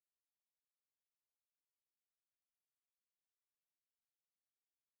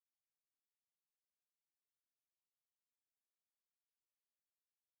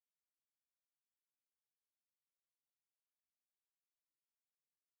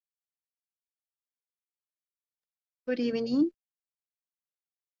Good evening.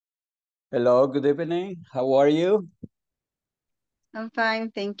 Hello, good evening. How are you? I'm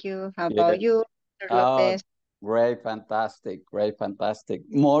fine, thank you. How Yeah. about you, Mr. Oh, Lopez? great, fantastic, great, fantastic.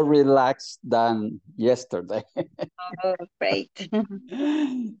 More relaxed than yesterday. Oh, great.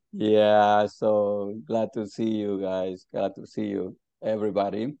 Yeah, so glad to see you guys. Glad to see you,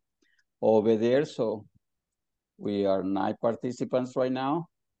 everybody over there. So we are 9 participants right now.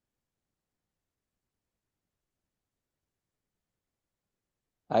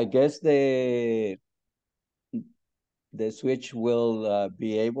 I guess the switch will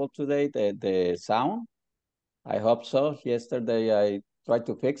be able today, the sound. I hope so. Yesterday I tried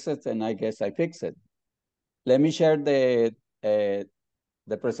to fix it and I guess I fixed it. Let me share the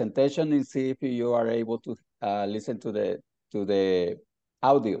presentation and see if you are able to listen to the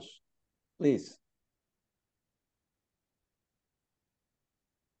audios, please.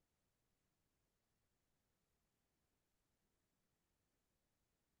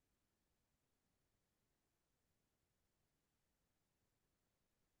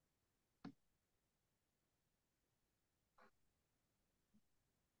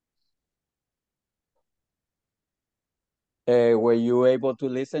 Were you able to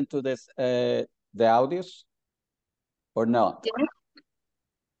listen to this the audios or not?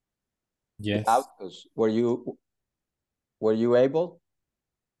 Yes. The audios. Were you able?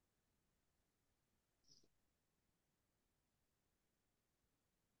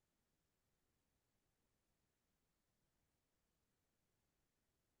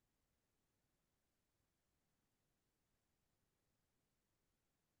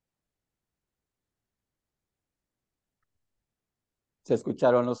 ¿Se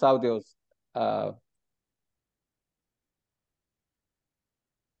escucharon los audios?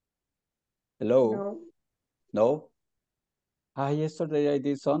 Hello? No. No? Yesterday I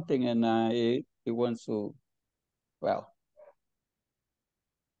did something and it went to, well.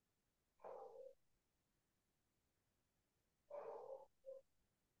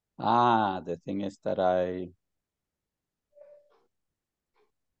 The thing is that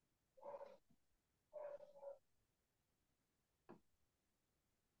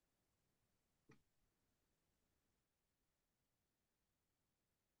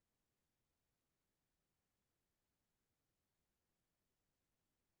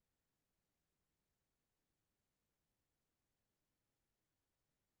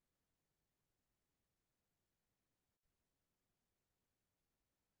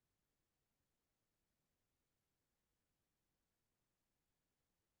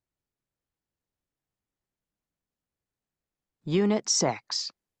Unit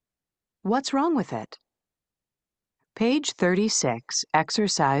 6. What's wrong with it? Page 36,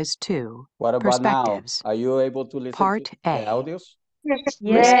 Exercise 2, what about now? Perspectives. Are you able to listen Part to the A. audios? Yes,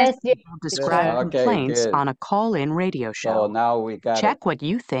 Listen and describe Okay, complaints good. on a call-in radio So show. now we got it. Check what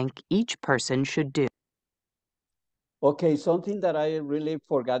you think each person should do. Okay, something that I really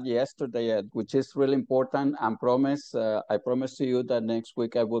forgot yesterday, which is really important, and I promise to you that next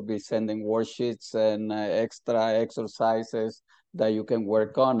week I will be sending worksheets and extra exercises that you can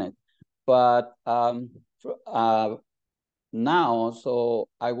work on it. But now, so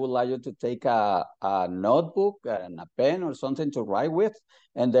I would like you to take a notebook and a pen or something to write with,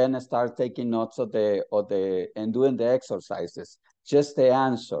 and then start taking notes of and doing the exercises, just the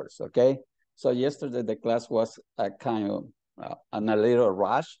answers, okay? So yesterday the class was kind of on a little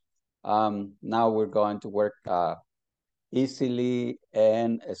rush. Now we're going to work easily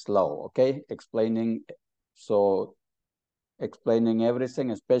and slow, okay? Explaining everything,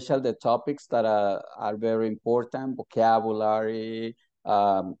 especially the topics that are very important, vocabulary,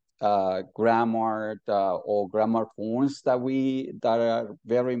 grammar, or grammar forms that are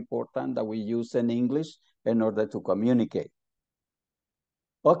very important that we use in English in order to communicate.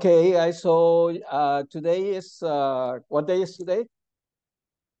 Okay, I saw today is, what day is today?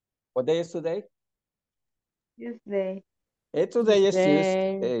 What day is today? Tuesday. Today is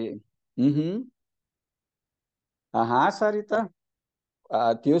Tuesday. Sarita.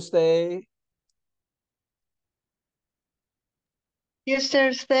 Tuesday.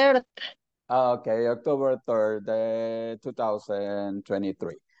 Tuesday 3rd. Okay, October 3rd,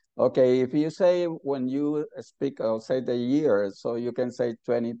 2023. Okay, if you say when you speak, I'll say the year, so you can say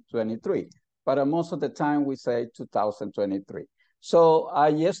 2023. But most of the time we say 2023. So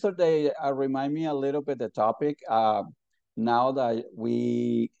yesterday, remind me a little bit the topic. Now that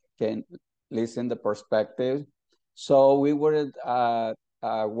we can listen the perspective. So we were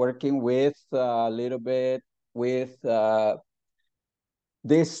working with a little bit with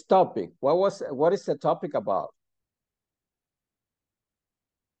this topic. What is the topic about?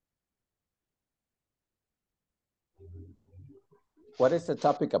 What is the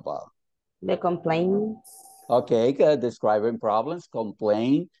topic about? The complaints. Okay, describing problems,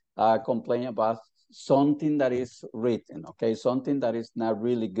 complain about something that is written, okay, something that is not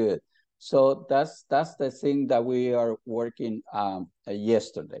really good. So that's the thing that we are working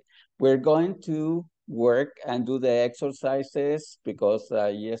yesterday. We're going to work and do the exercises because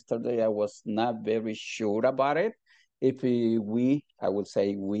yesterday I was not very sure about it. If I would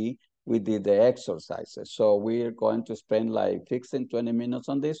say we did the exercises. So we're going to spend like 15, 20 minutes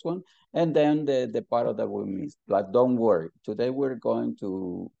on this one. And then the part of that we missed. But don't worry, today we're going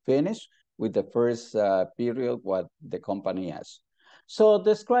to finish with the first period what the company has. So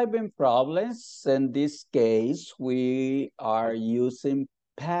describing problems, in this case, we are using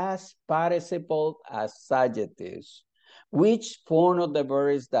past participle as adjectives. Which form of the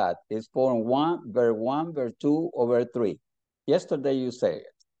verb is that? Is form verb 2, or verb 3? Yesterday you said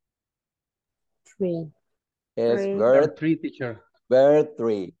it. 3. It's Three. verb 3, teacher. Verb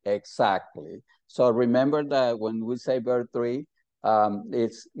 3, exactly. So remember that when we say verb 3,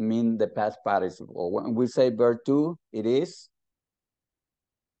 it's mean the past participle. When we say verb 2, it is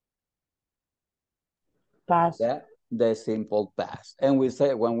Past. the simple past. And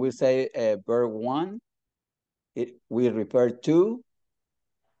when we say verb 1, we refer to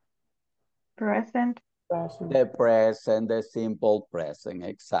Present. the present, the simple present,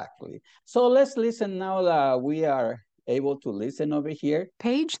 exactly. So let's listen now that we are able to listen over here.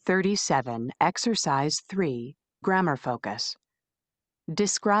 Page 37, Exercise 3, Grammar Focus.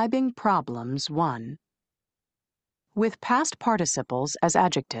 Describing Problems 1. With past participles as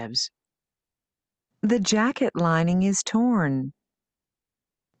adjectives. The jacket lining is torn.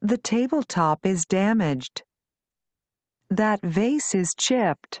 The tabletop is damaged. That vase is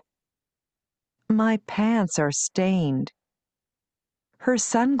chipped. My pants are stained. Her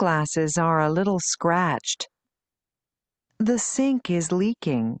sunglasses are a little scratched. The sink is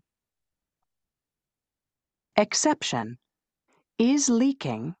leaking. Exception. Is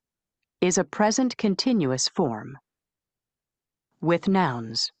leaking is a present continuous form. With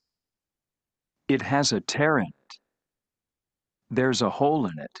nouns. It has a tear in it. There's a hole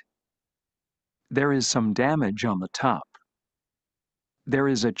in it. There is some damage on the top. There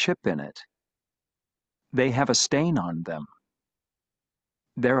is a chip in it. They have a stain on them.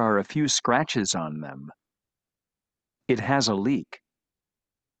 There are a few scratches on them. It has a leak.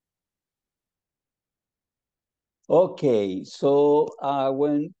 Okay, so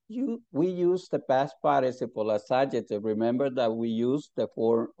when we use the past participle as adjective, remember that we use the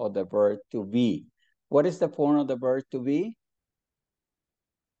form of the verb to be. What is the form of the verb to be?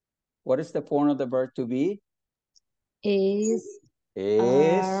 What is the form of the verb to be? Is.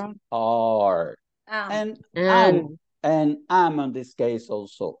 Are. And am in this case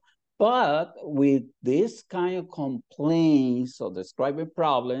also. But with this kind of complaints or describing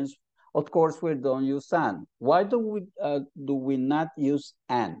problems, of course, we don't use an. Why do we not use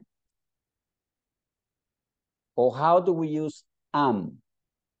an? Or how do we use am?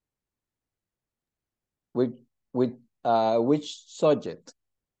 With which subject?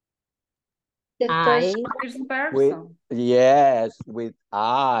 The I. first person. Yes, with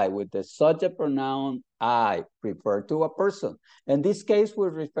I, with the subject pronoun I, refer to a person. In this case, we're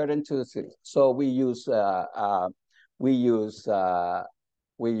referring to the city. So we use the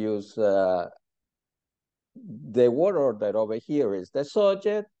word order over here is the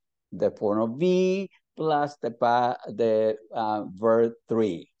subject, the form of be, plus the verb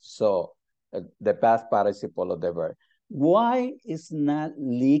 3. So the past participle of the verb. Why is not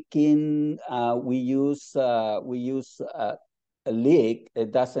leaking? We use a leak.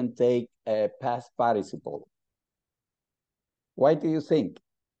 It doesn't take a past participle. Why do you think?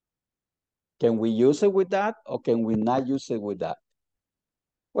 Can we use it with that, or can we not use it with that?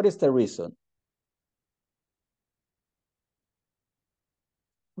 What is the reason?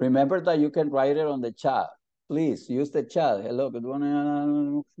 Remember that you can write it on the chat. Please use the chat. Hello, good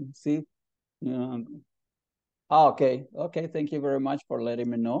morning. See, okay. Thank you very much for letting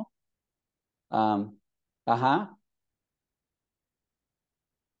me know.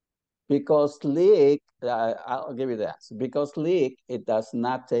 Because leak, I'll give you that. Because leak, it does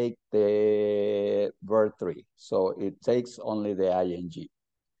not take the verb 3. So it takes only the ing.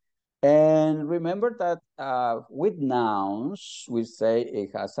 And remember that with nouns, we say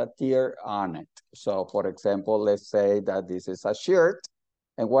it has a tear on it. So for example, let's say that this is a shirt.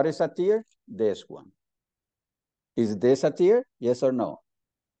 And what is a tear? This one. Is this a tear? Yes or no?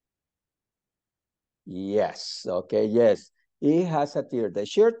 Yes, okay, yes. It has a tear. The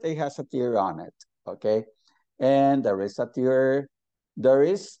shirt, it has a tear on it, okay? And there is a tear. There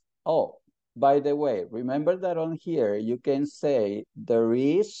is, by the way, remember that on here, you can say there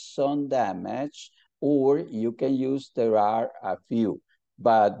is some damage, or you can use there are a few.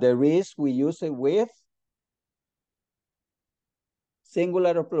 But there is, we use it with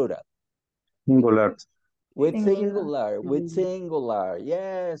singular or plural? Singular. With Singular. singular.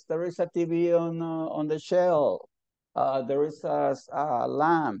 Yes, there is a TV on the shelf. There is a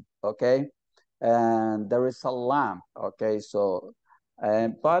lamp, okay? And there is a lamp, okay? So,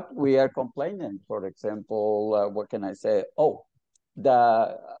 but we are complaining. For example, what can I say? Oh,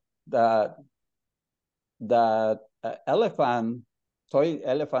 the elephant, toy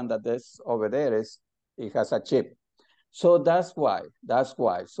elephant that is over there it has a chip. So that's why.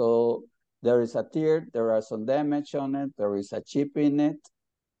 So there is a tear, there are some damage on it, there is a chip in it,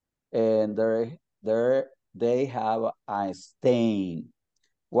 and they have a stain.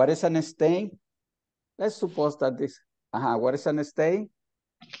 What is an stain? Let's suppose that this, what is an stain?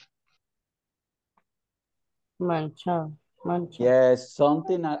 Mancha. Yes,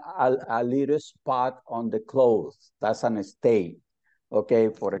 something, a little spot on the clothes. That's an stain. Okay,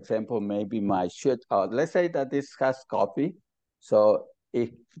 for example, maybe my shirt, let's say that this has coffee. So if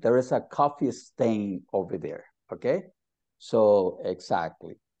there is a coffee stain over there, okay? So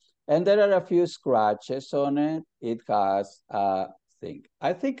exactly. And there are a few scratches on it. It has a thing.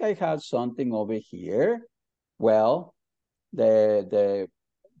 I think I have something over here. Well, there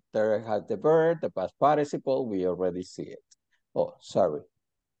has the verb, the past participle, we already see it. Oh, sorry.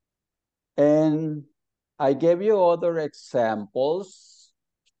 And I gave you other examples.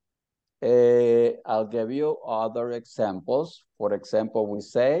 I'll give you other examples. For example, we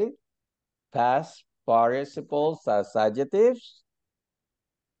say past participles as adjectives.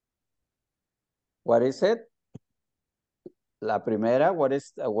 What is it? La primera, what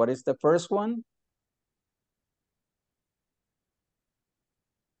is the first one?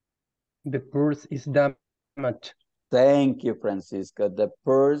 The purse is damaged. Thank you, Francisco. The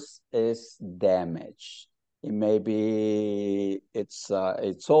purse is damaged. It may be it's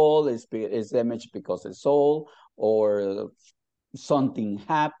old, it's damaged because it's old, or something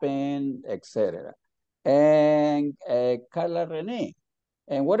happened, etc. And Carla Rene.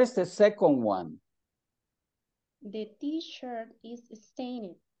 And what is the second one? The t-shirt is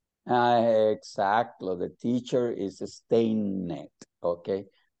stained. Exactly. The teacher is stained. Okay.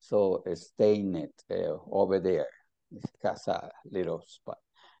 So stained over there. It has a little spot.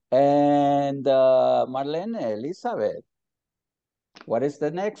 And Marlene, Elizabeth, what is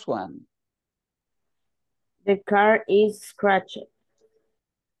the next one? The car is scratched.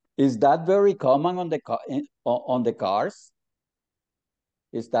 Is that very common on the cars?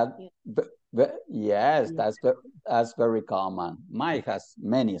 Is that? Yes, that's very common. Mine has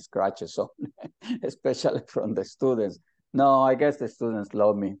many scratches on it, especially from the students. No, I guess the students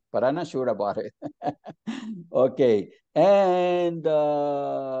love me, but I'm not sure about it. Okay, and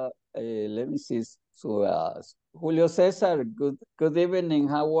let me see who else. Julio Cesar, good evening.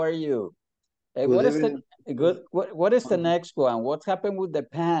 How are you? What is the next one? What happened with the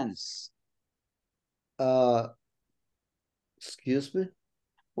pants? Excuse me?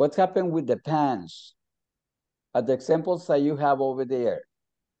 What happened with the pants? At the examples that you have over there.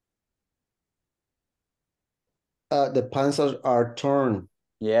 The pants are torn.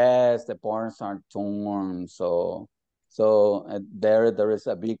 Yes, the pants are torn. So there is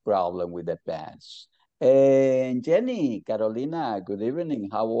a big problem with the pants. And Jenny, Carolina, good evening.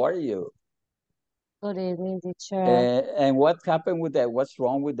 How are you? Good evening, teacher. And what happened with that? What's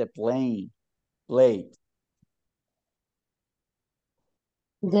wrong with the plate?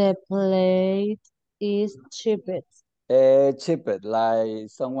 The plate is chipped. Chipped, like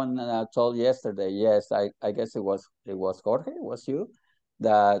someone told yesterday. Yes, I guess it was Jorge, was you?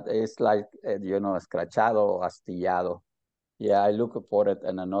 That it's like, escrachado o astillado. Yeah, I look for it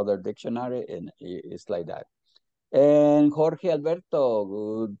in another dictionary, and it's like that. And Jorge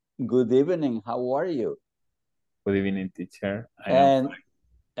Alberto, good evening. How are you? Good evening, teacher.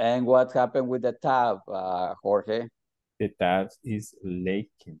 And what happened with the tab, Jorge? The tab is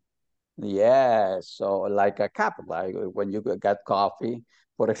leaking. Yeah, so like a cup, like when you got coffee.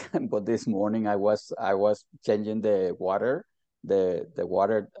 For example, this morning I was changing the water, the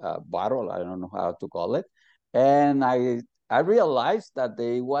water bottle. I don't know how to call it, and I realized that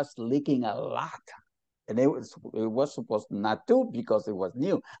it was leaking a lot, and it was supposed not to, because it was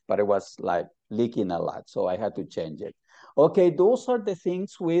new, but it was like leaking a lot, so I had to change it. Okay, those are the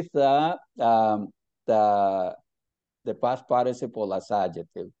things with the past participle as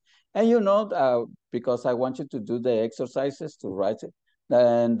adjective. And because I want you to do the exercises to write it.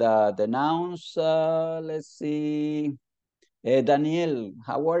 And the nouns, let's see. Daniel,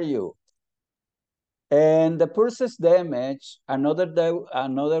 how are you? And the purse is damaged.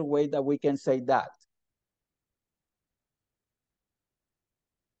 Another way that we can say that.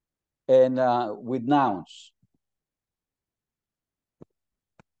 And with nouns.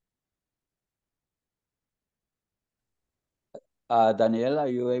 Danielle, are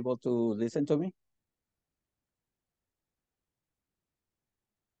you able to listen to me?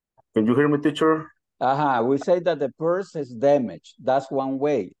 Can you hear me, teacher? We say that the purse is damaged. That's one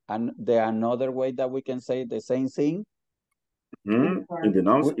way. And the another way that we can say the same thing. In the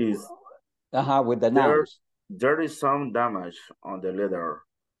nouns is with the nouns. There is some damage on the leather.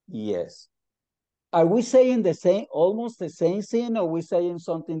 Yes. Are we saying the same, almost the same thing, or are we saying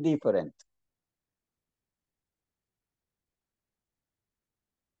something different?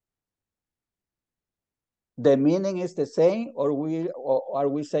 The meaning is the same, or are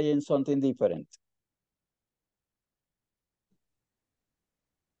we saying something different?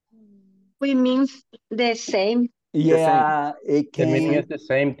 We mean the same. Yeah, it The meaning is can. the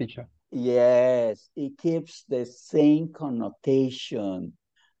same, teacher. Yes, it keeps the same connotation.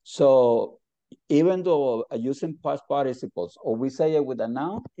 So even though using past participles, or we say it with a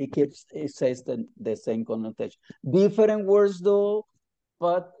noun, it says the same connotation. Different words though,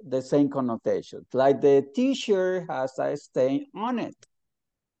 but the same connotation. Like the t-shirt has a stain on it.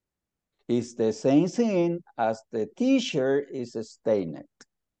 It's the same thing as the t-shirt is stained.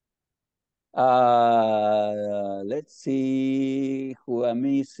 Let's see who I'm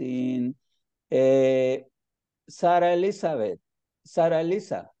missing. Sarah Elizabeth. Sarah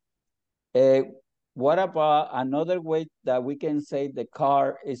Elisa. What about another way that we can say the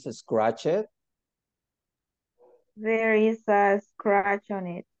car is scratched? There is a scratch on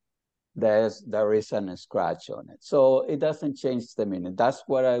it. There is a scratch on it. So it doesn't change the meaning. That's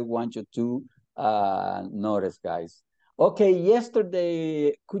what I want you to notice, guys. Okay,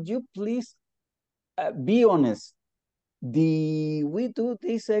 yesterday, could you please be honest? We do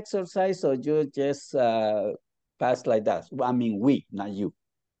this exercise or you just pass like that? I mean, we, not you.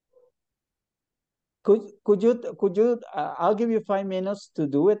 Could you I'll give you 5 minutes to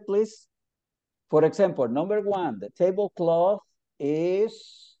do it, please. For example, number 1, the tablecloth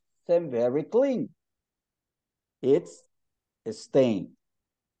is very clean. It's stained.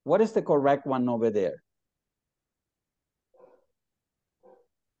 What is the correct one over there?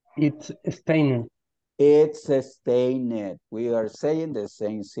 It's stained. It's stained. We are saying the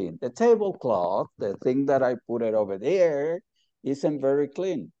same thing. The tablecloth, the thing that I put it over there, isn't very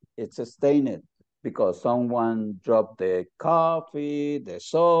clean. It's stained because someone dropped the coffee, the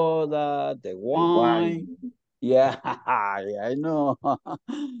soda, the wine. Yeah, I know.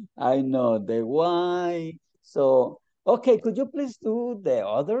 I know the wine. So, okay, could you please do the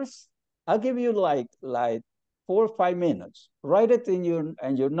others? I'll give you like 4 or 5 minutes. Write it in your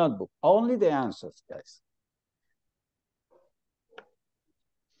notebook. Only the answers, guys.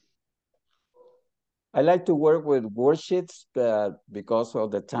 I like to work with worksheets because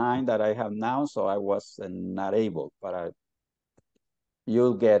of the time that I have now, so I was not able, but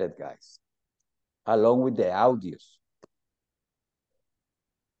you'll get it, guys, along with the audios.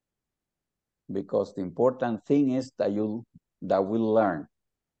 Because the important thing is that we learn.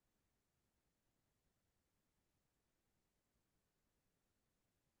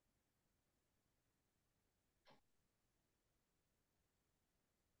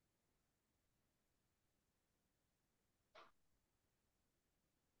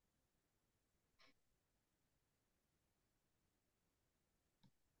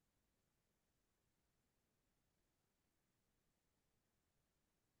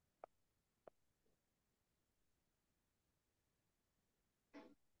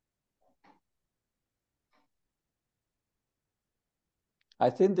 I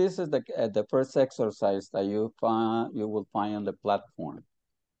think this is the first exercise that you will find on the platform.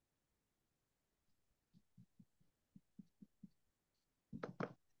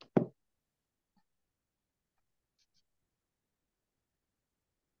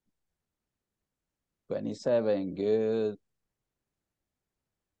 $27, good.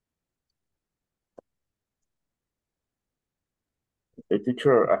 Hey,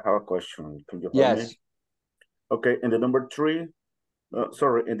 teacher, I have a question. Can you help me? Yes. Okay, in the number 3,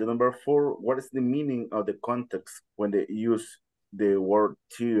 in the number 4, what is the meaning of the context when they use the word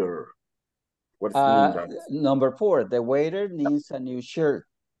tier? What's the meaning of that? Number 4, the waiter needs a new shirt.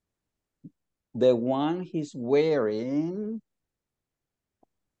 The one he's wearing,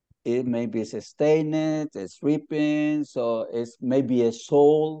 it maybe is stained, it's ripping, so it's maybe a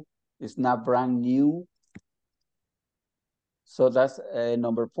sole, it's not brand new. So that's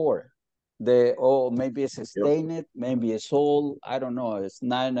number 4. maybe it's stained, maybe it's old, I don't know, it's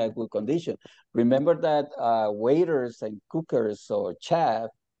not in a good condition. Remember that waiters and cookers or chef,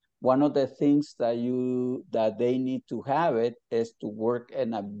 one of the things that they need to have it is to work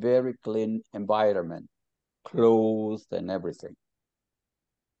in a very clean environment, clothes and everything.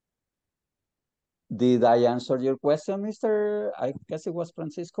 Did I answer your question, Mr.? I guess it was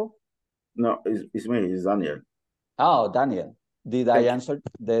Francisco? No, it's me, it's Daniel. Oh, Daniel. Did I answer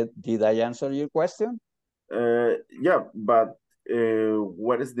your question? Yeah, but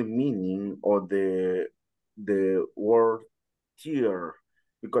what is the meaning of the word tier?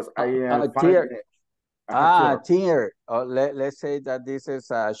 Because I am tier. tier. Tier. Let's say that this is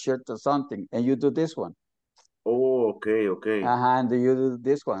a shirt or something, and you do this one. Oh, okay. And you do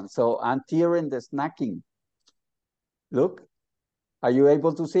this one. So I'm tiering the snacking. Look, are you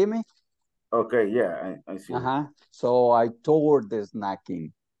able to see me? Okay, yeah, I see. So I tore the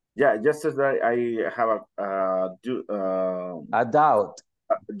snacking. Yeah, just as I have a doubt.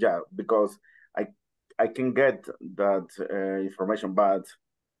 Yeah, because I can get that information, but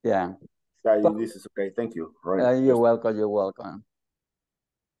yeah, this is okay. Thank you. Right. You're welcome. You're welcome.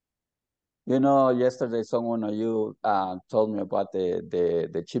 You know, yesterday someone of you told me about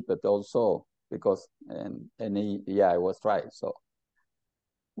the chiplet also, because I was right. So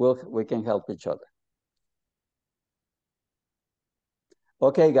we can help each other.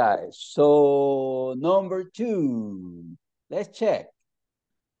 Okay, guys. So number 2, let's check.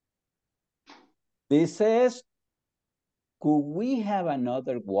 This says, could we have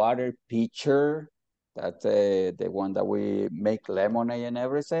another water pitcher? That's the one that we make lemonade and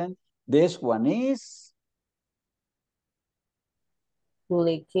everything. This one is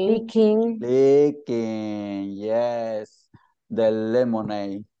Leaking. Yes, the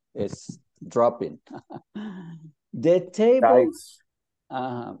lemonade is dropping. The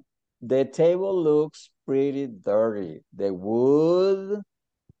table looks pretty dirty. The wood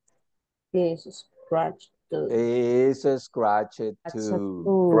is scratched too. Is scratched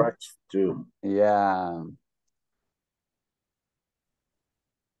too. Scratched too. Yeah.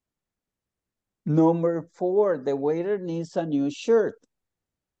 Number 4, the waiter needs a new shirt.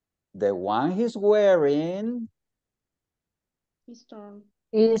 The one he's wearing is torn.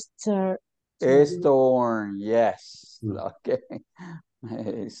 Is torn. Is torn. Yes. Okay.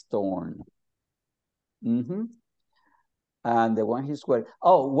 It's torn. And the one he's wearing.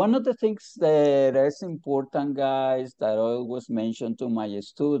 Oh, one of the things that is important, guys, that I always mention to my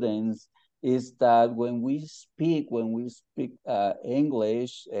students is that when we speak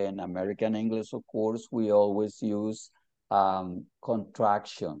English, and American English, of course, we always use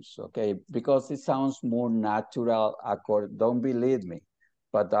contractions, okay? Because it sounds more natural. Don't believe me,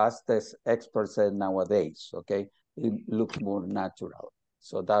 but that's the experts say nowadays, okay? It looks more natural.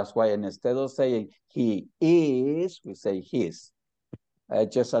 So that's why instead of saying he is, we say his.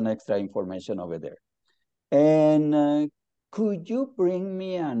 Just an extra information over there. And could you bring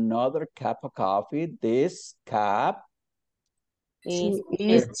me another cup of coffee? This cup is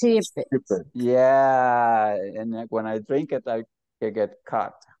cheap. Yeah, and when I drink it, I get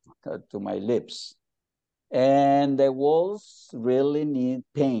cut to my lips. And the walls really need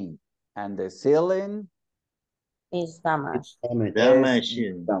paint. And the ceiling is damaged.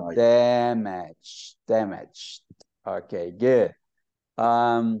 Damaged. Okay, good.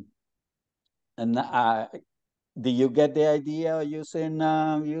 Do you get the idea using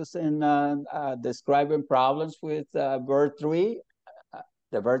describing problems with verb 3,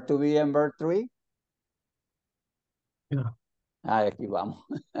 the verb to be and verb 3? Yeah. Aquí vamos.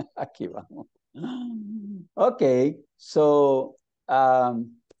 Aquí vamos. Okay, so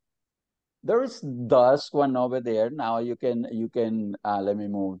there is thus one over there. Now you can let me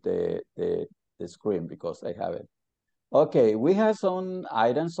move the screen because I have it. Okay, we have some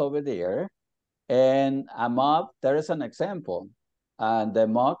items over there, and a mug, there is an example, and the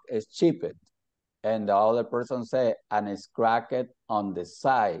mug is chipped, and the other person say, and it's cracked on the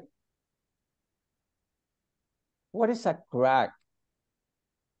side. What is a crack?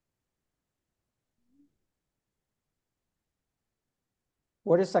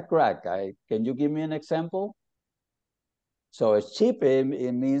 What is a crack? Can you give me an example? So it's chipped,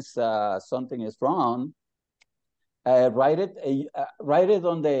 it means something is wrong. Write it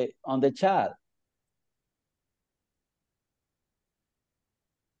on the chat.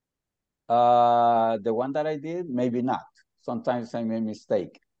 The one that I did, maybe not. Sometimes I make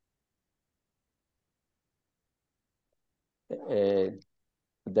mistake. The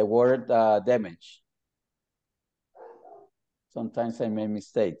word damage. Sometimes I make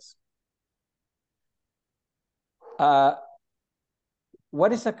mistakes.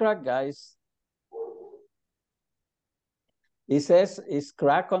 What is a crack, guys? It says it's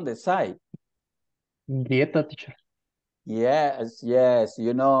crack on the side. Grieta, teacher. Yes, yes.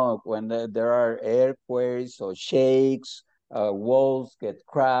 You know, when there are earthquakes or shakes, walls get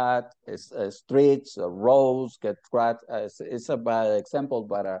cracked, streets, roads get cracked. It's a bad example,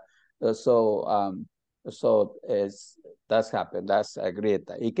 but so that's happened. That's a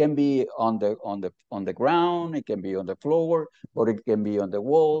grieta. It can be on the ground. It can be on the floor, or it can be on the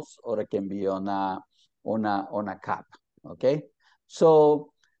walls, or it can be on a cap. Okay,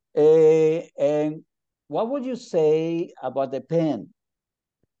 so and what would you say about the pen?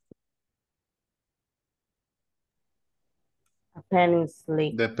 A pen is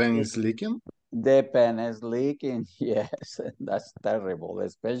leak. The pen is leaking? The pen is leaking. Yes, that's terrible,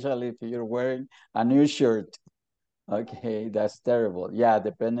 especially if you're wearing a new shirt. Okay, that's terrible. Yeah,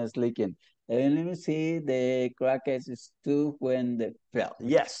 the pen is leaking. And let me see, the crack is too when the fell.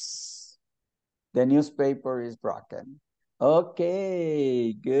 Yes, the newspaper is broken.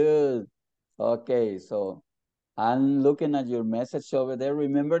 Okay, good. Okay, so I'm looking at your message over there.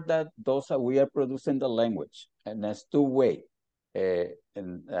 Remember that we are producing the language, and there's two ways,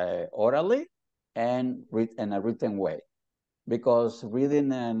 orally and in a written way, because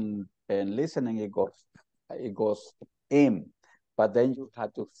reading and listening it goes in, but then you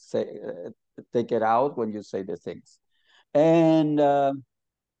have to say take it out when you say the things. And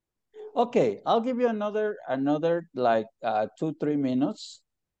okay, I'll give you another like 2-3 minutes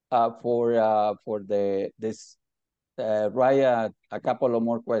for this. Write a couple of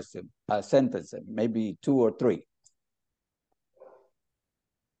more questions, sentences, maybe 2 or 3.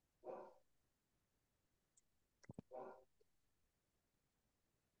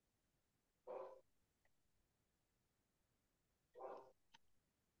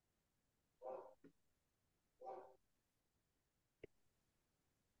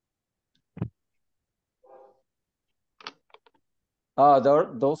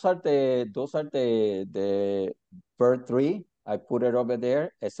 Those are the verb 3. I put it over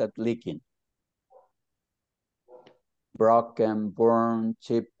there, except leaking. Broken, burned,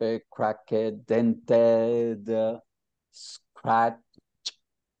 chipped, cracked, dented, scratched,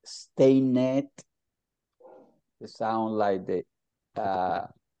 stained. They sound like the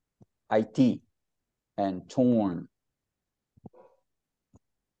IT, and torn.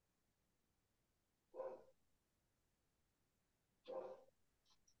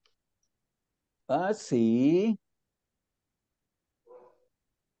 Let's see.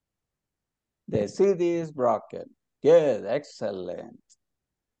 The CD is broken. Good, excellent.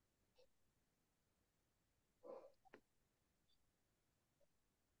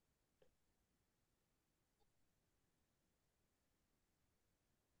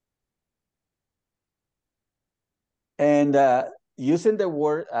 And using the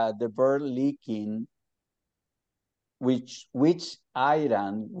word, the verb leaking, which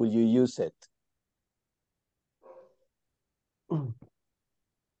item will you use it?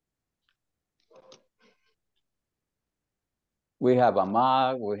 We have a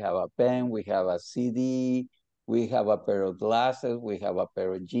mug, we have a pen, we have a CD, we have a pair of glasses, we have a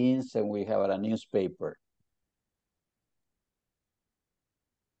pair of jeans, and we have a newspaper.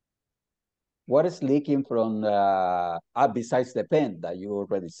 What is leaking from, besides the pen that you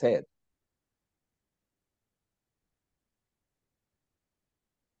already said?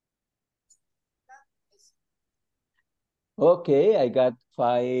 Okay, I got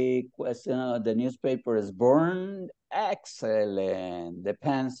 5 questions. The newspaper is burned. Excellent. The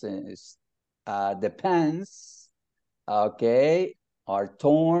pants okay, are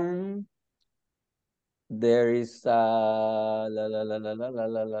torn. There is the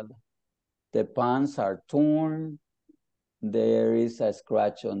pants are torn. There is a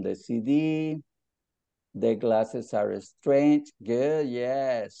scratch on the CD. The glasses are strange. Good,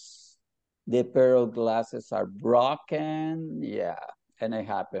 yes. The pair of glasses are broken. Yeah, and it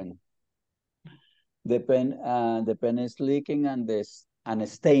happened. The pen is leaking and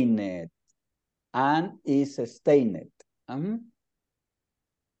stained. And is stained. And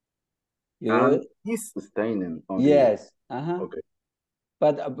is staining on yes. Okay.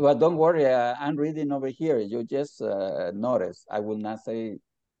 But don't worry, I'm reading over here. You just notice. I will not say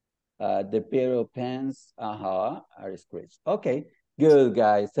the pair of pens are scratched. Okay, good,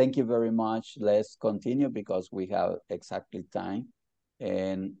 guys. Thank you very much. Let's continue because we have exactly time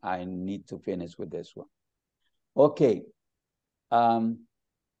and I need to finish with this one. Okay.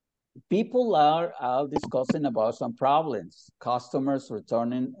 People are discussing about some problems. Customers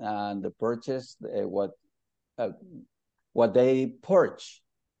returning the purchase, what they purchase.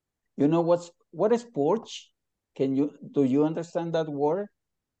 You know what is purge? do you understand that word?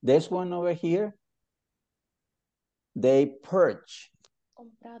 This one over here? They purge.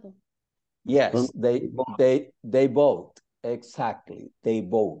 Comprado. Yes, they vote. Exactly. They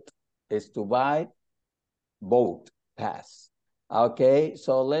vote. Is to buy, vote, pass. Okay,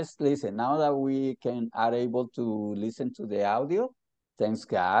 so let's listen. Now that we are able to listen to the audio, thanks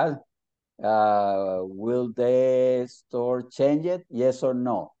God. Will the store change it? Yes or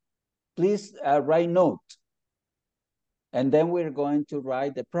no? Please write note. And then we're going to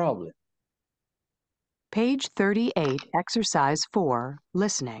write the problem. Page 38, Exercise 4,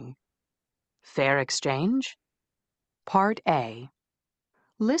 Listening. Fair exchange? Part A.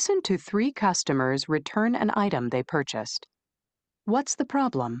 Listen to 3 customers return an item they purchased. What's the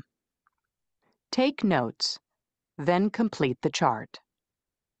problem? Take notes, then complete the chart.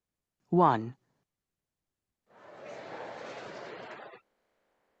 1.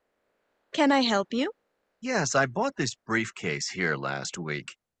 Can I help you? Yes, I bought this briefcase here last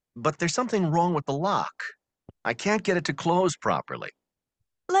week, but there's something wrong with the lock. I can't get it to close properly.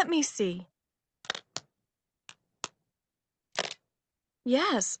 Let me see.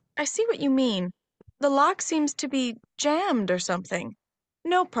 Yes, I see what you mean. The lock seems to be jammed or something.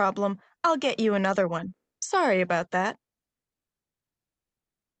 No problem. I'll get you another one. Sorry about that.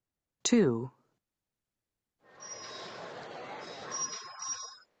 2.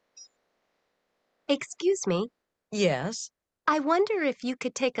 Excuse me. Yes. I wonder if you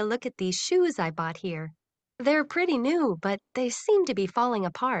could take a look at these shoes I bought here. They're pretty new, but they seem to be falling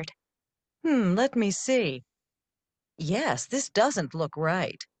apart. Let me see. Yes, this doesn't look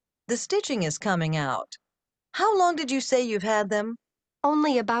right. The stitching is coming out. How long did you say you've had them?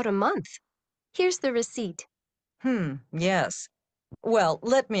 Only about a month. Here's the receipt. Yes. Well,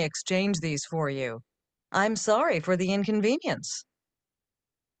 let me exchange these for you. I'm sorry for the inconvenience.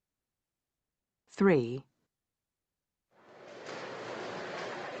 3.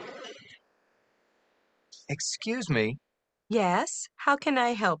 Excuse me, Yes, how can I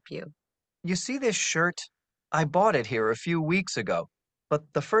help you? you see this shirt? I bought it here a few weeks ago, but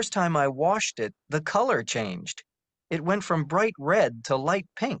the first time I washed it, the color changed. It went from bright red to light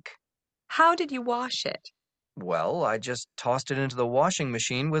pink. How did you wash it? Well, I just tossed it into the washing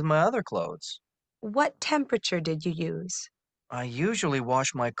machine with my other clothes. What temperature did you use? I usually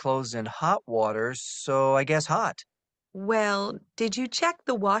wash my clothes in hot water, so I guess hot. Well, did you check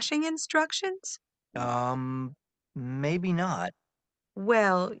the washing instructions? Maybe not.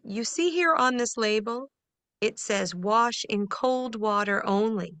 Well, you see here on this label, it says wash in cold water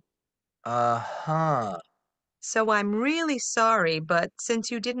only. Uh-huh. So I'm really sorry, but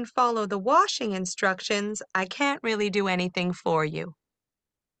since you didn't follow the washing instructions, I can't really do anything for you.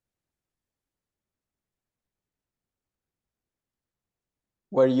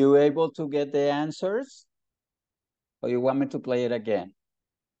 Were you able to get the answers? Or you want me to play it again?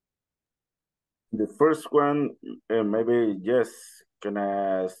 The first one, maybe yes. Can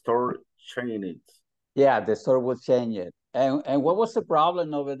a store change it? Yeah, the store will change it. And what was the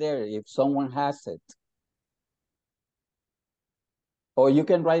problem over there if someone has it? Or you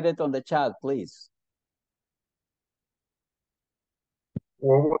can write it on the chat, please.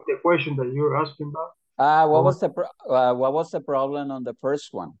 What was the question that you're asking about? What was the problem on the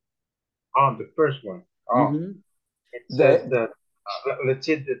first one? Oh, the first one. Oh, it says that, let's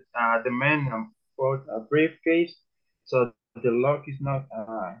say that the man bought a briefcase, so the lock is not,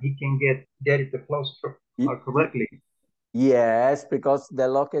 he can get it to close correctly. Yes, because the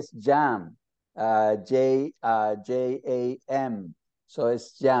lock is jammed, J-A-M. So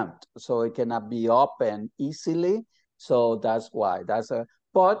it's jammed, so it cannot be opened easily. So that's why.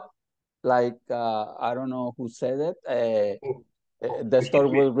 But like, I don't know who said it, the store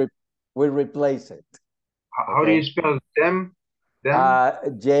will replace it. How do you spell them?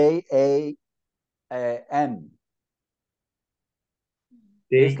 J-A-M.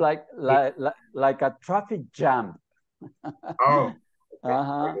 It's like a traffic jam. Oh.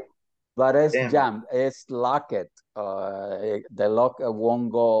 Okay. But it's jammed. It's locked. The lock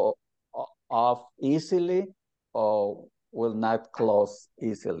won't go off easily or will not close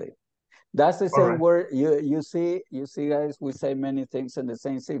easily. That's the same word. You see, guys, we say many things in the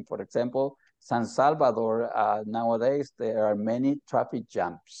same thing. For example, San Salvador, nowadays, there are many traffic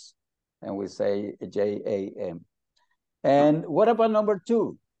jams, and we say J-A-M. And what about number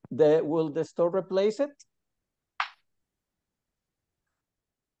 2? Will the store replace it?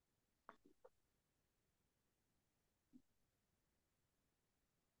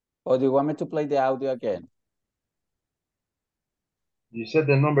 Or do you want me to play the audio again? You said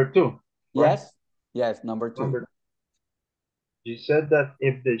the number 2. Right? Yes, number 2. You said that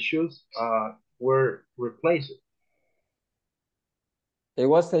if the shoes were replaced. It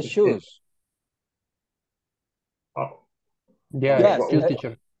was the shoes. Oh. Yeah, Yes. excuse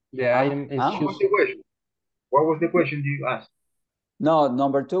teacher. The item is What shoes. was the question? What was the question you asked? No,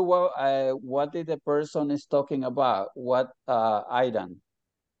 number two, what did the person is talking about? What item?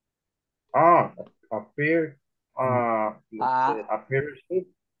 Appear, let's say appearances.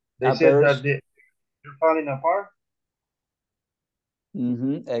 They said that they're falling apart.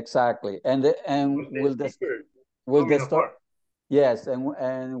 Exactly. And will the store? Yes, and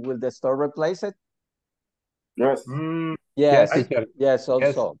will the store replace it? Yes. Yes. Teacher. Yes,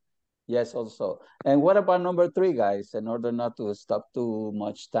 also. Yes, also. And what about number three, guys? In order not to stop too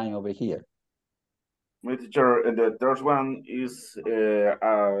much time over here. My teacher, the third one is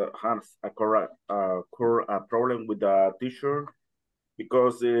has a problem with the teacher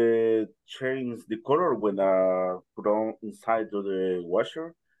because change the color when put on inside of the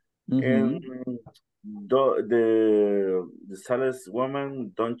washer, and the sales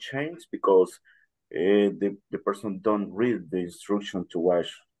woman don't change because the person don't read the instruction to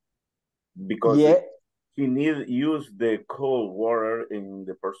wash because he need use the cold water and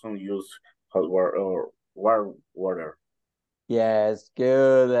the person use hot water or warm water. Yes,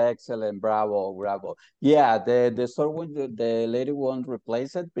 good, excellent, bravo, bravo. Yeah, the store one, the lady won't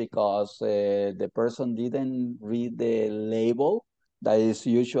replace it because the person didn't read the label that is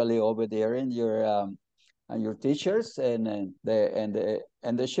usually over there in your teachers, and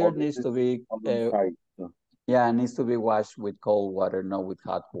the shirt needs to be needs to be washed with cold water, not with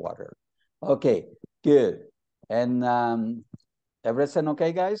hot water. Okay, good. And everything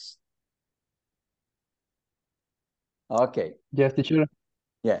okay, guys? Okay. Yes, teacher.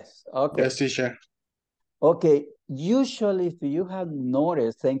 Yes. Okay. Yes, teacher. Okay. Usually, if you have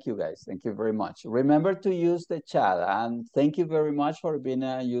noticed, thank you, guys. Thank you very much. Remember to use the chat, and thank you very much for being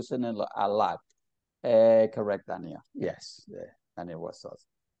using it a lot. Correct, Daniel. Yes, Daniel was awesome.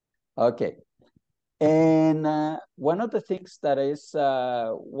 Okay. And one of the things that is,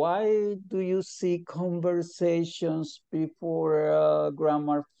 why do you see conversations before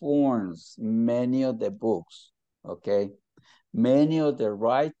grammar forms? Many of the books, okay? Many of the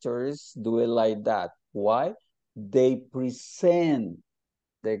writers do it like that. Why? They present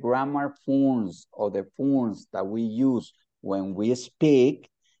the grammar forms or the forms that we use when we speak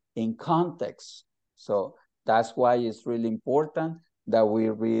in context. So that's why it's really important that we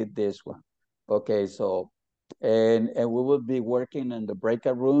read this one. Okay, so, and we will be working in the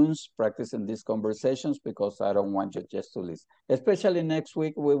breakout rooms, practicing these conversations because I don't want you just to listen. Especially next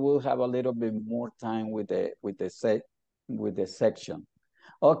week, we will have a little bit more time with the section.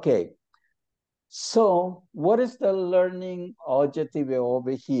 Okay, so what is the learning objective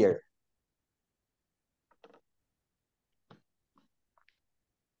over here?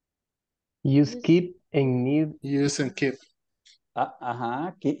 Use keep and need. Use and keep.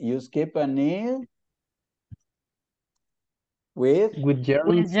 Use keep and need with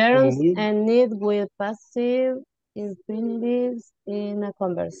gerunds and need with passive infinities in a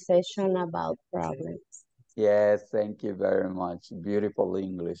conversation about problems. Yes, thank you very much. Beautiful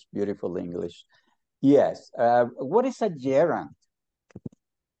English, beautiful English. Yes, what is a gerund?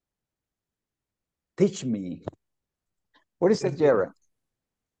 Teach me. What is a gerund?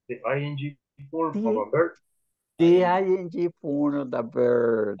 The ing form of a verb. The ing form of the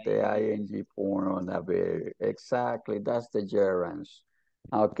verb, the ing form of the verb. Exactly, that's the gerunds.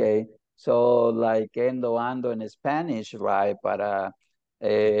 Okay, so like endo, ando in Spanish, right? But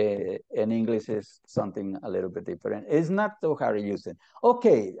in English is something a little bit different. It's not too hard to use it.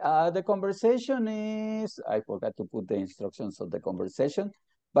 Okay, the conversation is, I forgot to put the instructions of the conversation,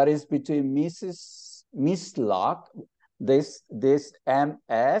 but it's between Miss Locke, this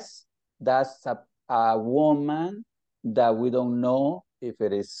MS, that's a woman that we don't know if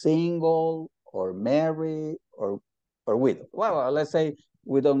it is single or married or widow. Well, let's say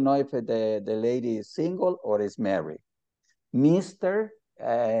we don't know if the lady is single or is married. Mr.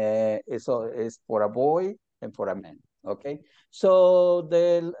 Is for a boy and for a man. Okay, so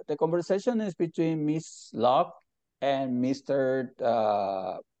the conversation is between Miss Locke and Mr.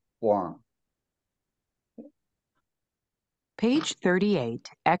 Warren. Page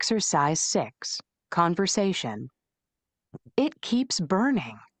 38, Exercise 6, Conversation. It keeps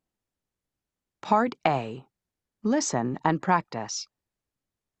burning. Part A. Listen and practice.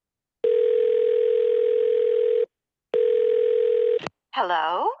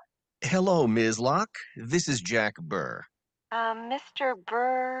 Hello? Hello, Ms. Locke. This is Jack Burr. Mr.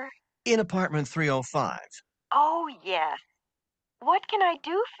 Burr? In apartment 305. Oh, yes. What can I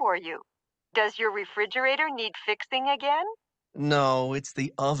do for you? Does your refrigerator need fixing again? No, it's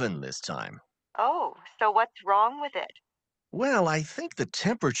the oven this time. Oh, so what's wrong with it? Well, I think the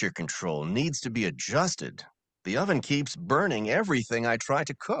temperature control needs to be adjusted. The oven keeps burning everything I try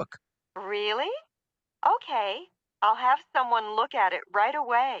to cook. Really? Okay. I'll have someone look at it right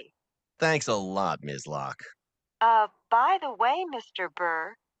away. Thanks a lot, Ms. Locke. By the way, Mr.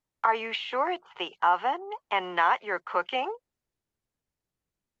 Burr, are you sure it's the oven and not your cooking?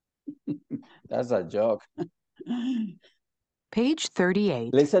 That's a joke. Page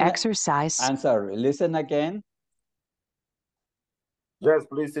 38, Listen, exercise I'm sorry, listen again. Yes,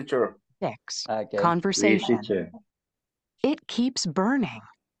 please, teacher. 6, Okay. conversation. Please, teacher. It keeps burning.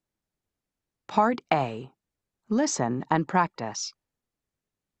 Part A, listen and practice.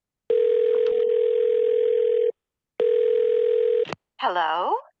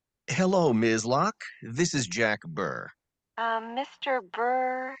 Hello? Hello, Ms. Locke. This is Jack Burr. Mr.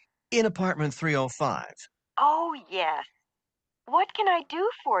 Burr? In apartment 305. Oh, yes. What can I do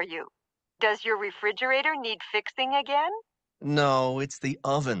for you? Does your refrigerator need fixing again? No, it's the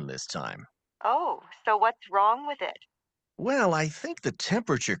oven this time. Oh, so what's wrong with it? Well, I think the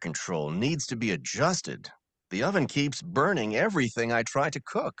temperature control needs to be adjusted. The oven keeps burning everything I try to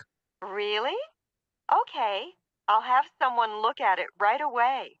cook. Really? Okay. I'll have someone look at it right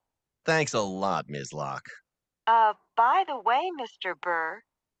away. Thanks a lot, Ms. Locke. By the way, Mr. Burr,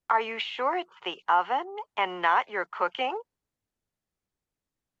 are you sure it's the oven and not your cooking?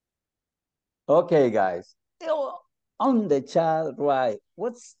 Okay, guys. On the chat, right?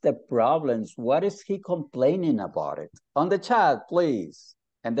 What's the problems? What is he complaining about it? On the chat, please.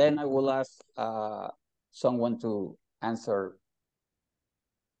 And then I will ask someone to answer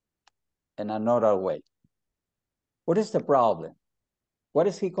in another way. What is the problem? What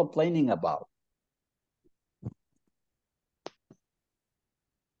is he complaining about?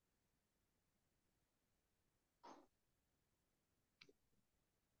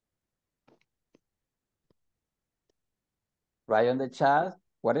 Right on the chat,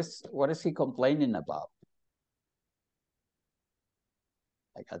 what is he complaining about?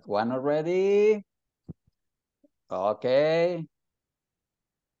 I got one already. Okay.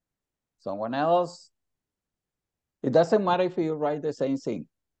 Someone else? It doesn't matter if you write the same thing.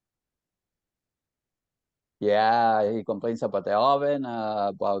 Yeah, he complains about the oven,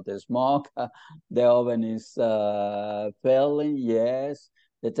 about the smoke. The oven is failing. Yes,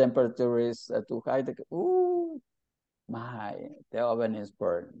 the temperature is too high. Ooh, the oven is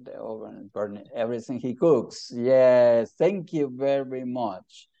burned. The oven is burning everything he cooks. Yes, thank you very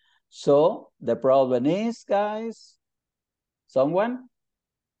much. So the problem is, guys, someone?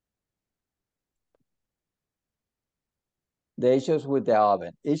 The issues with the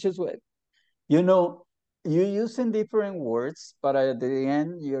oven. Issues with, you know, you're using different words, but at the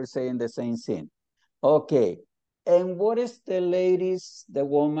end, you're saying the same thing. Okay. And what is the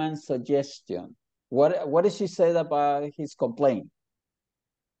woman's suggestion? What did she say about his complaint?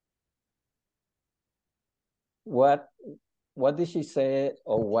 What did she say,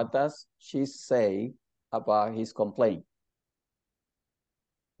 or what does she say about his complaint?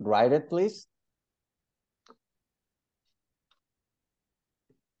 Write it, please.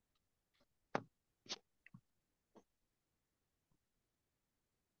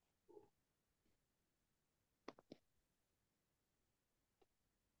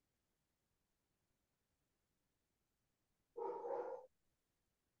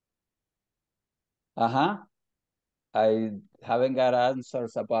 I haven't got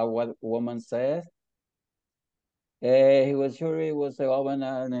answers about what woman said. He was sure it was the oven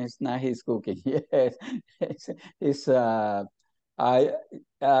and it's not his cooking. Yes,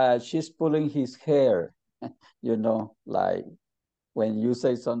 she's pulling his hair. You know, like when you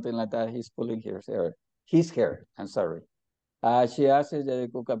say something like that, he's pulling his hair. His hair. I'm sorry. She asked if they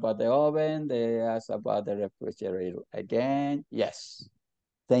cook about the oven. They asked about the refrigerator again. Yes.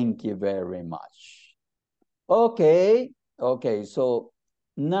 Thank you very much. Okay. Okay. So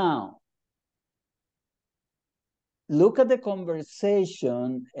now look at the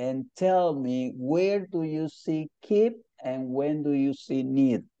conversation and tell me, where do you see keep and when do you see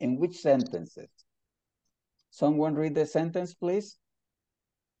need? In which sentences? Someone read the sentence, please.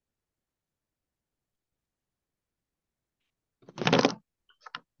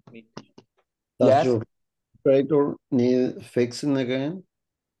 Does your refrigerator need fixing again?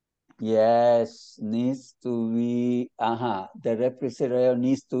 Yes, needs to be, the refrigerator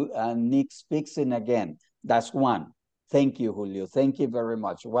needs fixing again. That's one. Thank you, Julio. Thank you very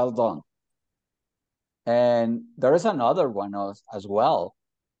much. Well done. And there is another one as well.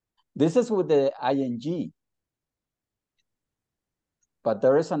 This is with the ing. But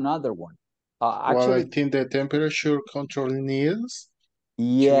there is another one. Well, I think the temperature control needs to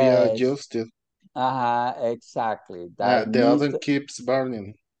be yes, adjusted. Exactly. That the other keeps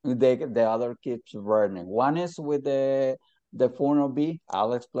burning. The other keeps burning. One is with the form of be.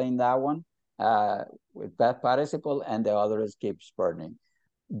 I'll explain that one with past participle, and the other is keeps burning.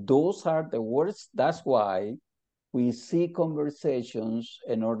 Those are the words. That's why we see conversations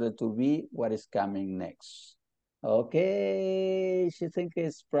in order to be what is coming next. Okay, she thinks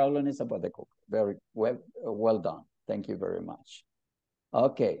his problem is about the cook. Very well done. Thank you very much.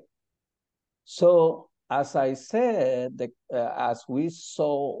 Okay. So as I said, as we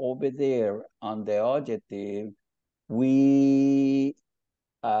saw over there on the adjective, we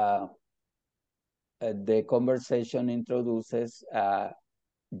the conversation introduces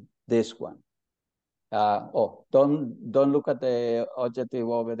this one. Don't look at the adjective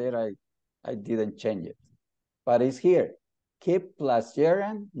over there. I didn't change it, but it's here. Keep plus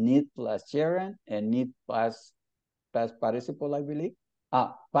gerund, need plus gerund, and need past participle, I believe.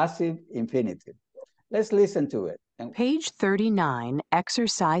 Passive infinitive. Let's listen to it. Page 39,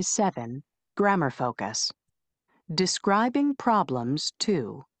 Exercise 7, Grammar Focus. Describing problems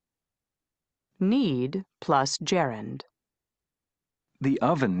 2. Need plus gerund. The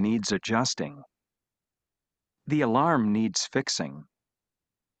oven needs adjusting. The alarm needs fixing.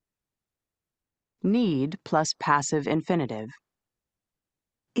 Need plus passive infinitive.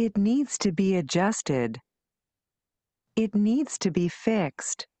 It needs to be adjusted. It needs to be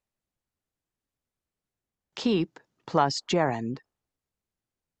fixed. Keep plus gerund.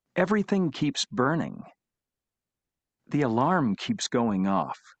 Everything keeps burning. The alarm keeps going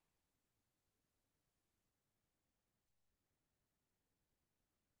off.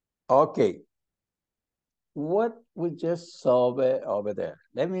 Okay. What we just saw over there.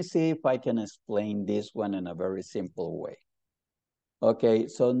 Let me see if I can explain this one in a very simple way. Okay,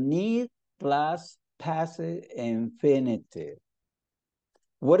 so need plus passive infinitive.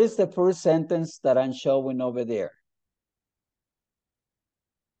 What is the first sentence that I'm showing over there?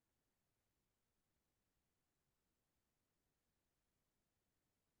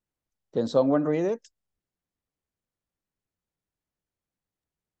 Can someone read it?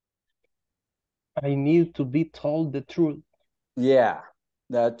 I need to be told the truth. Yeah,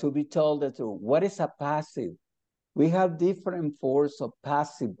 to be told the truth. What is a passive? We have different forms of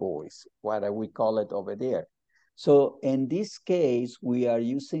passive voice, what we call it over there. So in this case, we are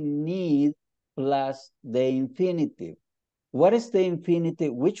using need plus the infinitive. What is the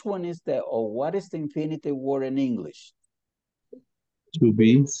infinitive? Which one is the, or what is the infinitive word in English? To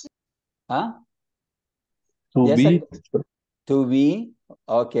be. Huh? To yes, be. To be,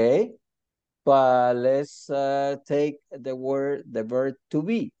 okay. But let's take the verb to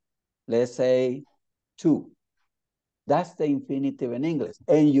be. Let's say to. That's the infinitive in English.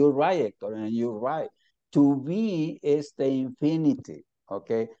 And you're right, Hector, and you're right. To be is the infinitive,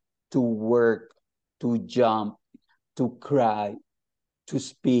 okay? To work, to jump, to cry, to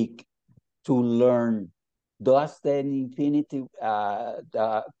speak, to learn. That's the infinitive,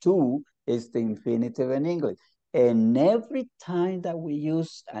 to is the infinitive in English. And every time that we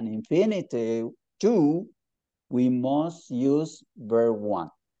use an infinitive to, we must use verb 1.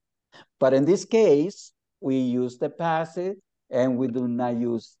 But in this case, we use the passive and we do not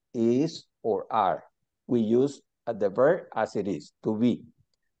use is or are. We use the verb as it is, to be.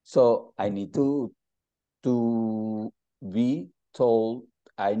 So I need to be told,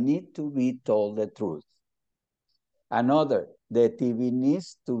 I need to be told the truth. Another, the TV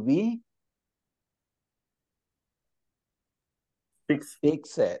needs to be fixed.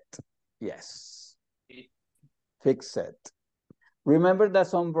 Yes. Fixed. Remember that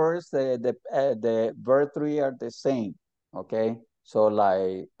some verbs, the verb 3 are the same, okay? So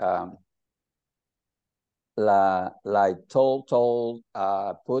like told,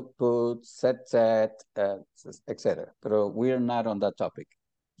 put, set, etc. But we're not on that topic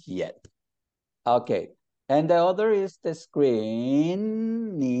yet. Okay, and the other is the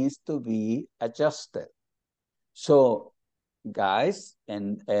screen needs to be adjusted. So guys,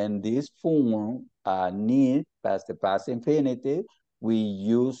 and this form need past the past infinitive, we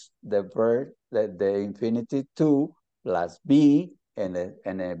use the verb, the infinitive to plus be and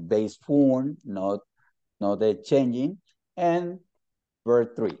a base form, not the changing, and verb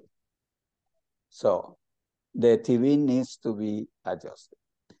 3. So the TV needs to be adjusted.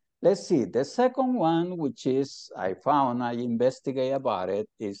 Let's see, the second one, which is, I investigate about it,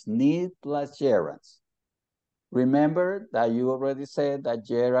 is need plus gerunds. Remember that you already said that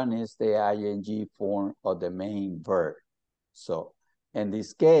gerund is the ing form of the main verb. So in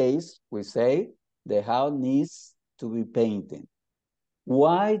this case, we say the house needs to be painted.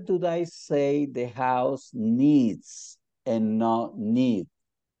 Why do I say the house needs and not need?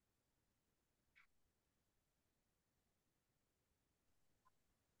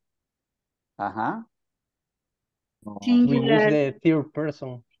 We Singular. use the third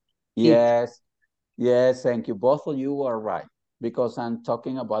person. Yes, yes, thank you. Both of you are right, because I'm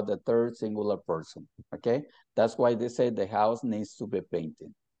talking about the third singular person, okay? That's why they say the house needs to be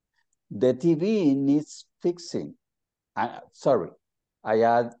painted. The TV needs fixing. Sorry, I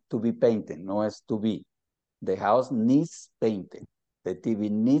add to be painted, no es to be. The house needs painting. The TV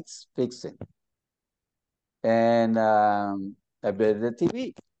needs fixing. And I bet the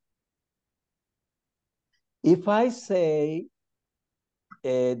TV. If I say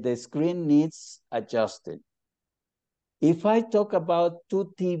the screen needs adjusted, if I talk about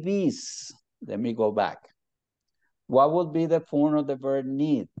two TVs, let me go back. What would be the form of the verb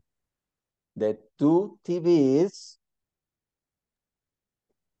need? The two TVs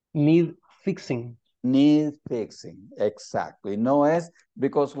need fixing. Need fixing, exactly. No es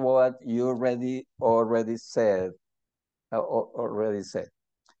because what you already said,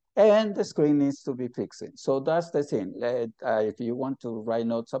 And the screen needs to be fixing. So that's the thing. If you want to write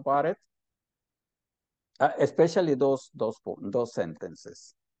notes about it, especially those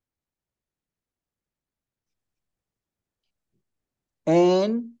sentences.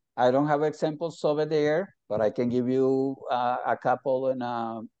 And I don't have examples over there, but I can give you a couple in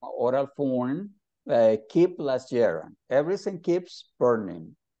oral form. Keep last year. Everything keeps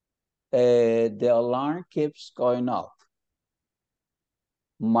burning. The alarm keeps going off.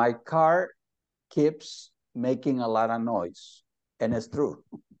 My car keeps making a lot of noise. And it's true.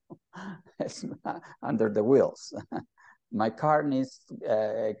 It's not under the wheels. My car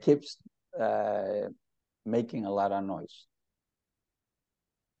keeps making a lot of noise.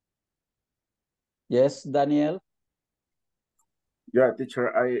 Yes, Daniel? Yeah,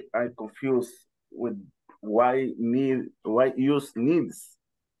 teacher, I confused with why use needs.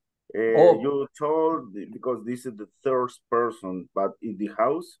 You told because this is the third person, but in the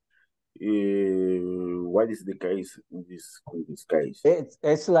house, what is the case in this case?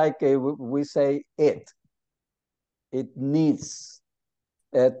 It's like we say it. It needs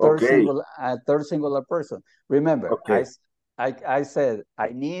a third singular person. Remember, I said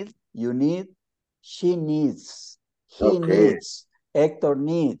I need, you need, she needs, he needs, Hector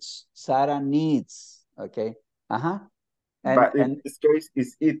needs, Sarah needs. Okay. But in this case,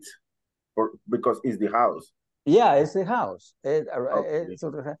 is it because it's the house? Yeah, it's the house.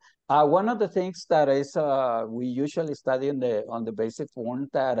 One of the things that is we usually study on the basic form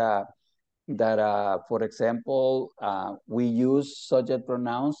that for example, we use subject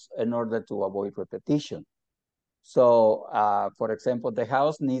pronouns in order to avoid repetition. So, for example, the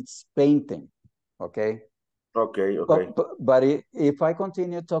house needs painting, okay? Okay. But if I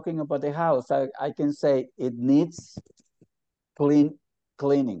continue talking about the house, I can say it needs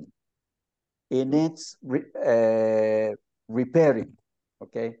cleaning. It needs repairing,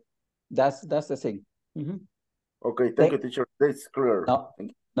 okay? That's the thing. Okay, thank you, teacher. That's clear.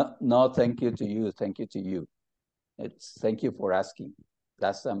 No, thank you to you. Thank you to you. Thank you for asking.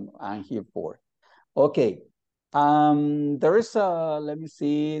 That's I'm here for. Okay. There is let me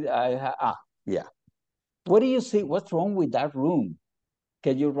see. Yeah. What do you see? What's wrong with that room?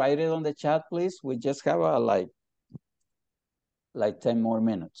 Can you write it on the chat, please? We just have like 10 more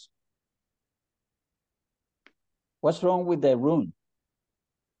minutes. What's wrong with the room?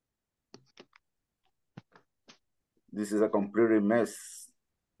 This is a complete mess.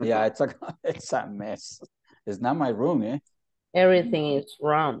 Yeah, it's a mess. It's not my room, eh? Everything is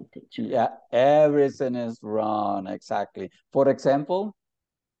wrong, teacher. Yeah, everything is wrong, exactly. For example,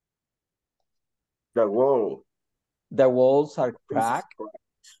 the wall. The walls are cracked.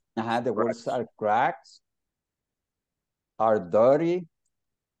 The walls are cracked, are dirty.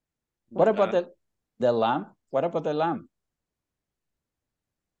 What about the lamp? What about the lamp?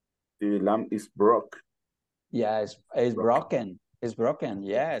 The lamp is broke. Yeah, it's broken. It's broken.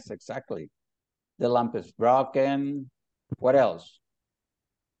 Yes, exactly. The lamp is broken. What else?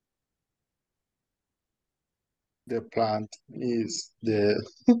 The plant is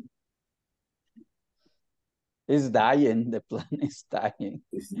It's dying. The plant is dying.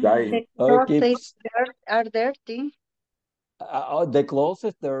 It's dying. The clothes are dirty. The clothes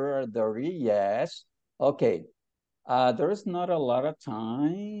are dirty. Yes. Okay. There is not a lot of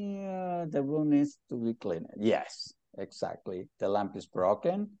time. The room needs to be cleaned. Yes, exactly. The lamp is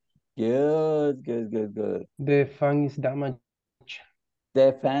broken. Good. The fan is damaged.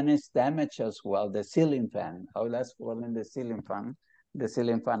 The fan is damaged as well. The ceiling fan. Oh, let's call it the ceiling fan. The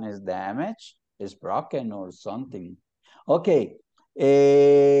ceiling fan is damaged. It's broken or something. Okay.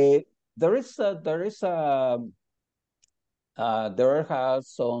 There are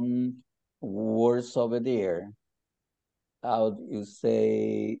some words over there. How do you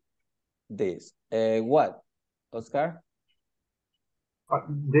say this. What, Oscar?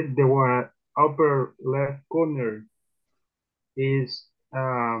 The one upper left corner is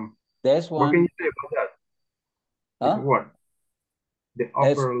this what one. can you say about that? Huh? It's what? The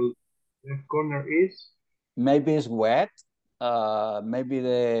upper left corner is? Maybe it's wet. Maybe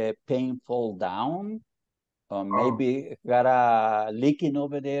the paint fall down. Or maybe got a leaking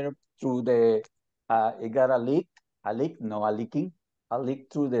over there through the, it got a leak, no, a leak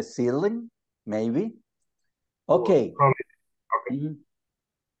through the ceiling, maybe. Okay. Okay.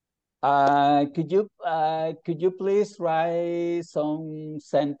 Could you please write some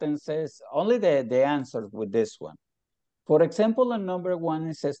sentences, only the answers with this one. For example, on number 1,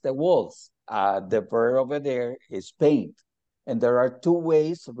 it says the walls. The verb over there is paint. And there are 2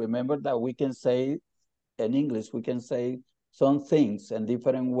 ways. Remember that we can say, in English, we can say some things in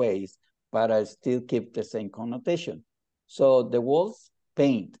different ways, but I still keep the same connotation. So the walls,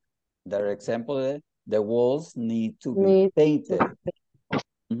 paint. The example, the walls need to be painted.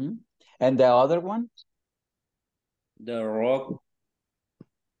 And the other one? The rock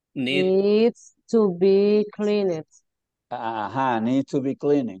needs to be cleaned. Need to be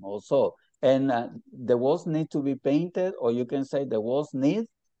cleaning also. And the walls need to be painted, or you can say the walls need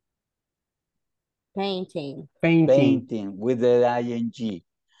Painting. Painting with the ing.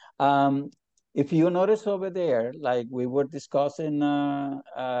 If you notice over there, like we were discussing,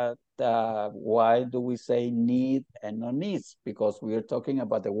 why do we say need and not needs? Because we are talking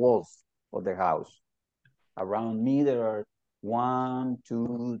about the walls of the house. Around me, there are 1,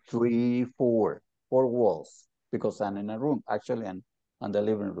 2, 3, 4 walls, because I'm in a room, actually, I'm on the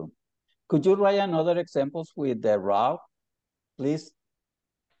living room. Could you write another examples with the raw, please?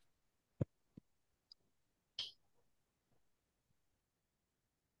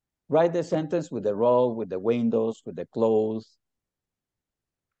 Write the sentence with the raw, with the windows, with the clothes.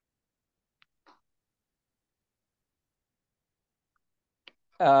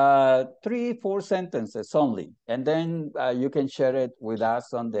 Three, 4 sentences only, and then you can share it with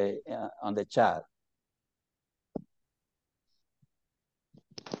us on the chat.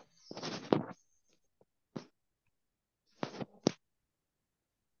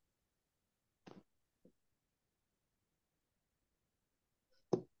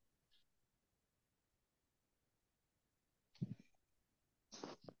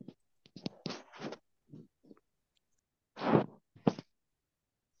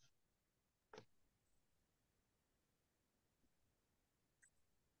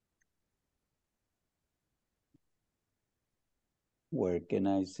 Where can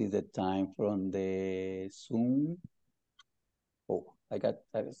I see the time from the Zoom? Oh, I got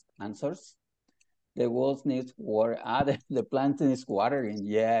answers. The walls needs water. The plant needs watering.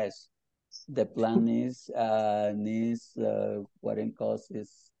 Yes, the plant needs what it calls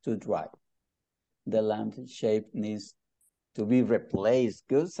is to dry. The landscape needs to be replaced.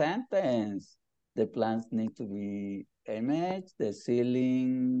 Good sentence. The plants need to be imaged. The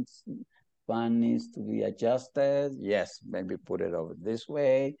ceilings fan needs to be adjusted. Yes, maybe put it over this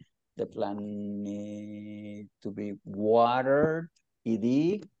way. The plant needs to be watered.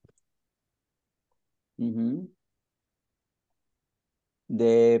 ED.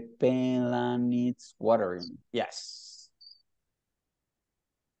 The plant needs watering. Yes.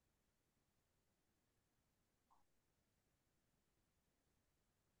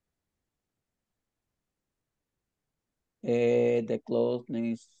 The clothes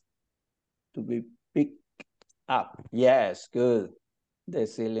needs to be picked up. Yes, good. The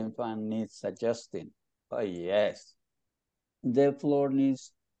ceiling fan needs adjusting. Oh, yes. The floor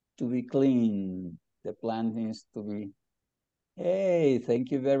needs to be clean. The plant needs to be. Hey, thank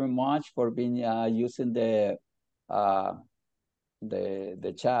you very much for being using the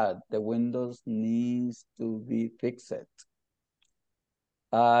chat. The windows needs to be fixed.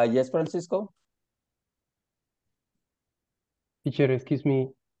 Yes, Francisco? Teacher, excuse me.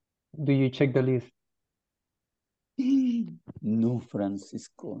 Do you check the list? No,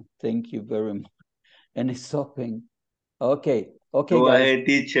 Francisco. Thank you very much. And it's open. Okay, Go guys. ahead,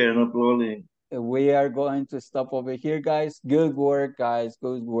 teacher, no problem. We are going to stop over here, guys. Good work, guys.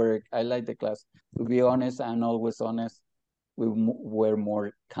 Good work. I like the class. To be honest, I'm always honest. We were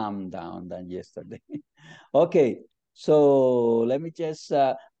more calm down than yesterday. Okay, so let me just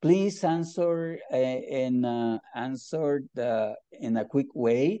please answer in a quick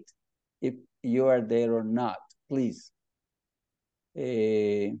way if you are there or not, please.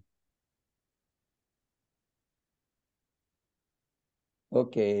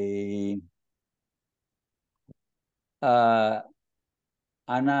 Okay. Ana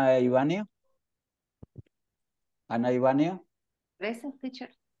Ivania? Ana Ivania? Present, teacher.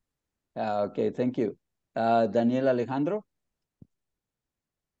 Okay, thank you. Daniel Alejandro.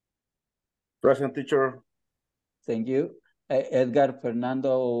 Present, teacher. Thank you. Edgar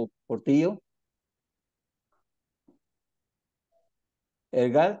Fernando Portillo.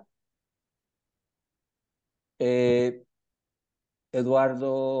 Edgar.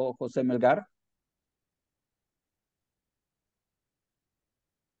 Eduardo José Melgar.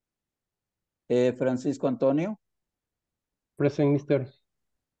 Francisco Antonio. Present, mister.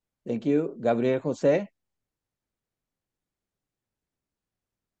 Thank you. Gabriel José.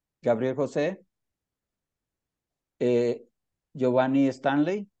 Gabriel José. Giovanni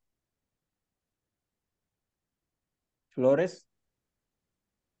Stanley. Flores.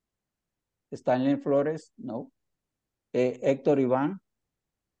 Stanley Flores. No. Héctor Iván.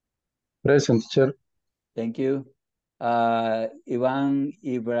 Present, teacher. Thank you. Iván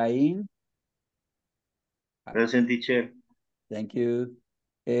Ibrahim. Present, teacher. Thank you.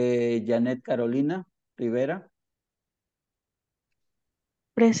 Janet Carolina Rivera.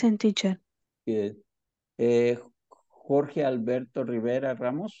 Present, teacher. Good. Jorge Alberto Rivera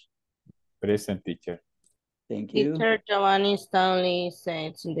Ramos. Present, teacher. Thank you. Teacher Giovanni Stanley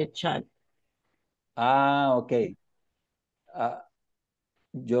says in the chat. Okay.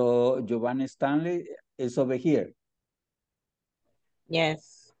 Giovanni Stanley is over here.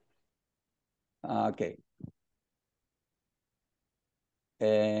 Yes. Okay.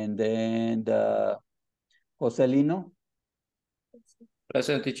 And then Joselino.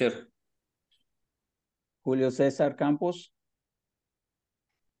 Present, teacher. Julio César Campos.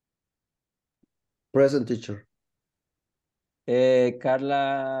 Present, teacher.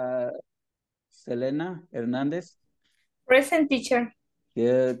 Carla Selena Hernández. Present, teacher.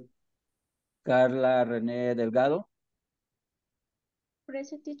 Good. Carla René Delgado.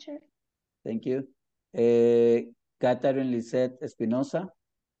 Present, teacher. Thank you. Catherine Lisette Espinosa.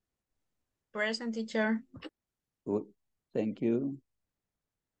 Present, teacher. Good. Thank you.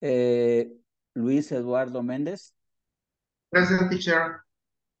 Luis Eduardo Méndez. Present, teacher.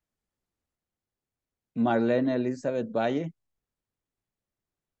 Marlene Elizabeth Valle.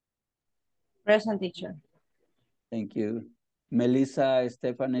 Present, teacher. Thank you. Melissa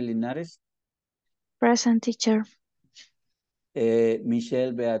Stephanie Linares. Present, teacher.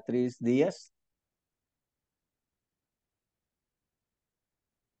 Michelle Beatriz Díaz.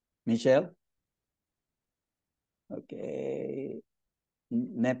 Michelle. Okay.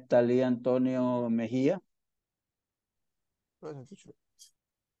 Neptali Antonio Mejía. Present, teacher.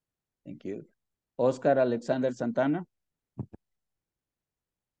 Thank you. Oscar Alexander Santana.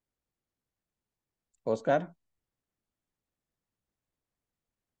 Oscar.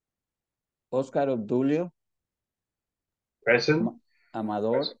 Oscar Obdulio. Present.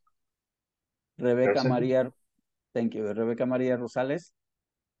 Amador. Present. Rebeca Present. María. Thank you. Rebeca María Rosales.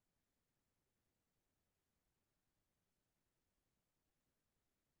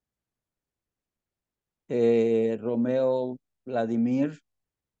 Romeo Vladimir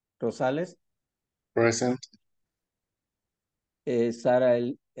Rosales. Present. Sara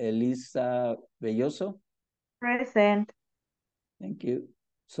Elisa Belloso. Present. Thank you.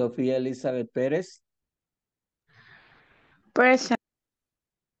 Sofía Elizabeth Pérez. Present.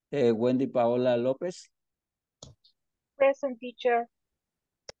 Wendy Paola López. Present, teacher.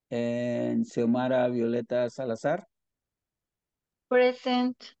 And Xiomara Violeta Salazar.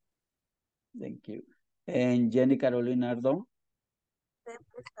 Present. Thank you. And Jenny Carolina Ardón.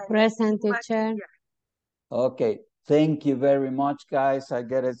 Present, teacher. Okay. Thank you very much, guys. I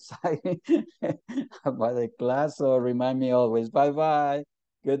get excited about the class, so remind me always. Bye-bye.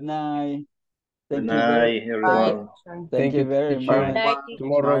 Good night. Good night, everyone. Thank you very teacher. much.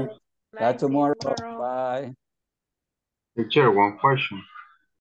 Tomorrow. Tomorrow. Bye. Teacher, one question.